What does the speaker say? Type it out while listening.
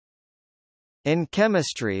In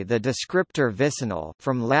chemistry, the descriptor vicinal,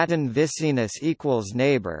 from Latin vicinus equals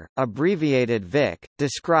neighbor, abbreviated Vic,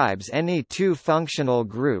 describes any two functional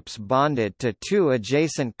groups bonded to two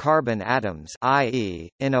adjacent carbon atoms,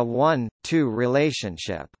 i.e., in a 1,2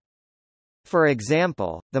 relationship. For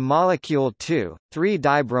example, the molecule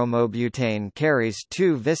 2,3-dibromobutane carries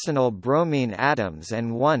two vicinal bromine atoms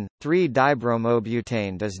and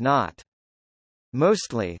 1,3-dibromobutane does not.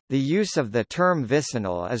 Mostly, the use of the term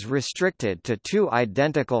vicinal is restricted to two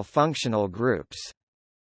identical functional groups.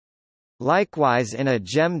 Likewise, in a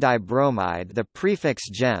gem dibromide, the prefix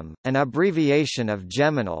gem, an abbreviation of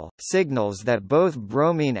geminal, signals that both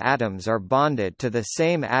bromine atoms are bonded to the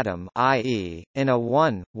same atom, i.e., in a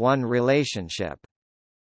 1,1 relationship.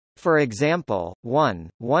 For example,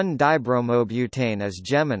 1,1-dibromobutane is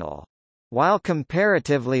geminal. While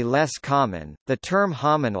comparatively less common, the term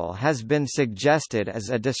hominal has been suggested as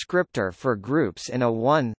a descriptor for groups in a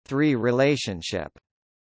 1,3 relationship.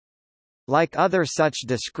 Like other such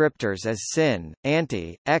descriptors as syn,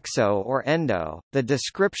 anti, exo or endo, the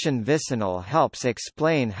description vicinal helps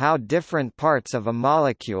explain how different parts of a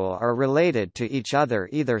molecule are related to each other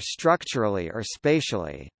either structurally or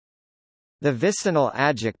spatially. The vicinal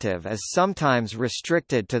adjective is sometimes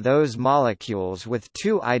restricted to those molecules with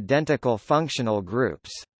two identical functional groups.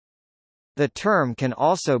 The term can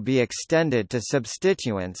also be extended to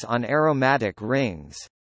substituents on aromatic rings.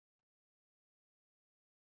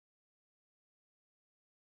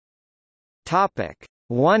 Topic: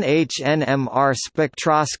 1H-NMR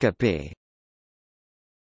spectroscopy.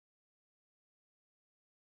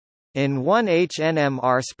 In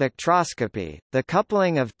 1H-NMR spectroscopy, the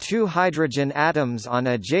coupling of two hydrogen atoms on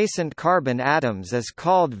adjacent carbon atoms is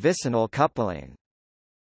called vicinal coupling.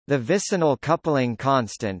 The vicinal coupling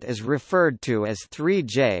constant is referred to as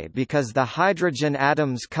 3J because the hydrogen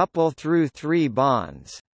atoms couple through 3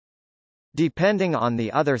 bonds. Depending on the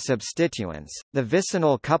other substituents, the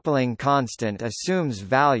vicinal coupling constant assumes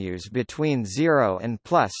values between 0 and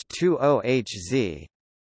plus 2OHZ.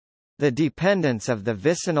 The dependence of the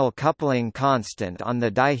vicinal coupling constant on the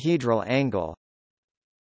dihedral angle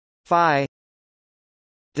phi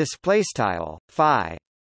phi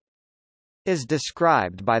is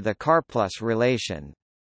described by the Karplus relation.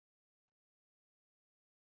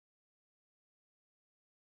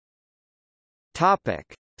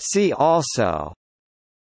 Topic: See also: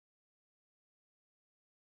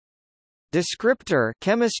 Descriptor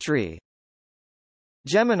chemistry,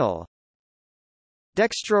 geminal,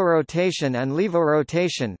 dextrorotation and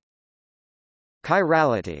levorotation,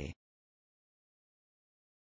 chirality.